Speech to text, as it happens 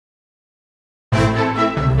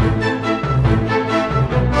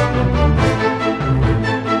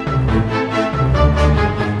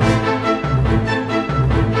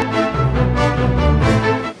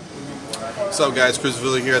up, guys? Chris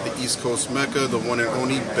Villa here at the East Coast Mecca, the one and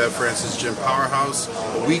only Bev Francis Gym Powerhouse,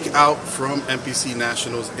 a week out from NPC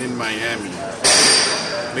Nationals in Miami.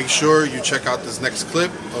 Make sure you check out this next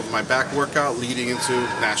clip of my back workout leading into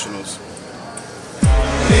Nationals.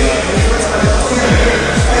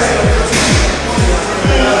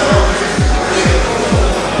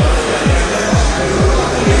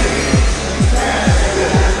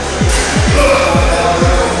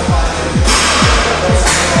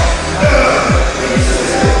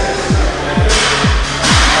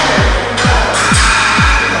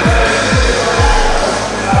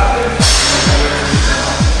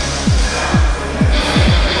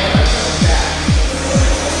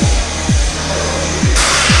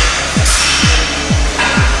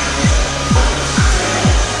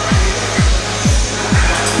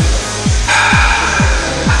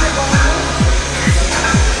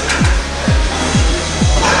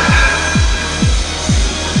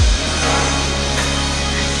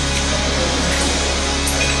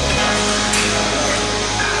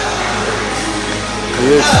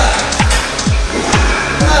 Yes.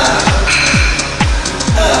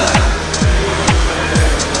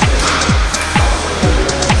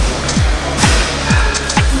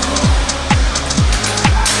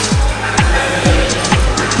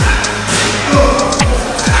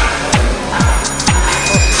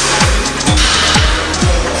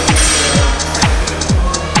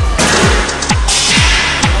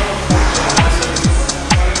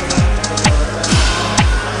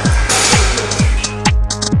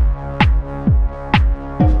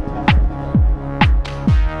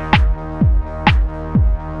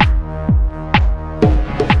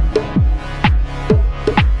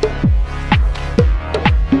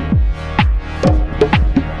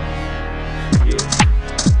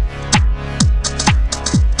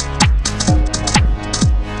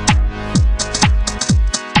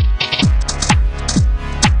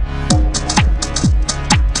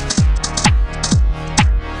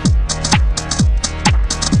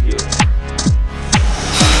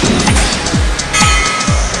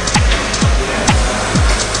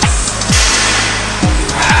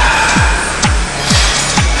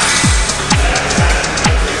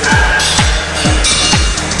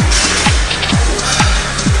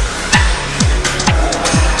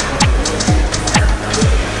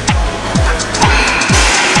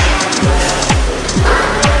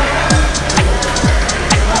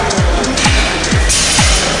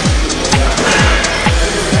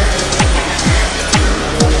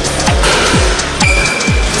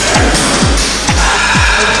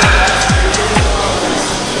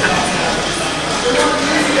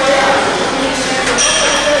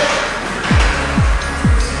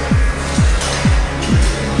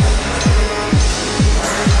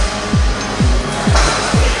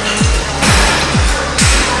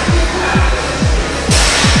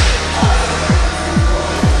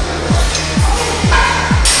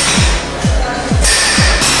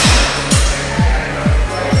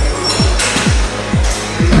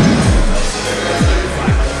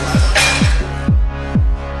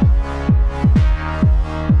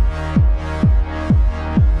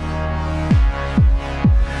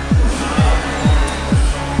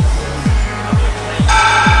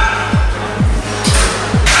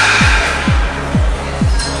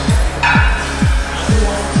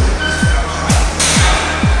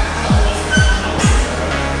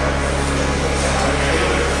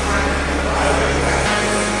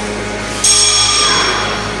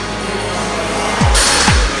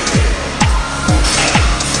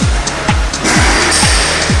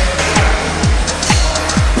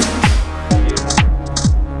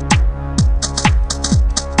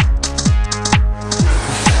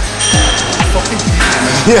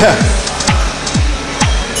 Yeah.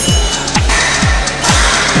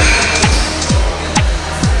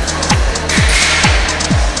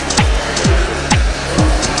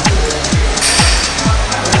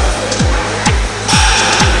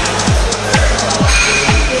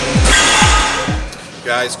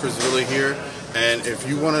 Guys, Chris Villa here, and if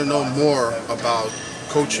you want to know more about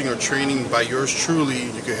coaching or training by yours truly,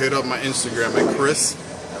 you can hit up my Instagram at Chris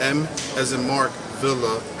M as in Mark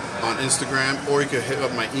Villa on Instagram, or you can hit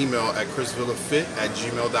up my email at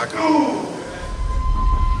chrisvillafit@gmail.com.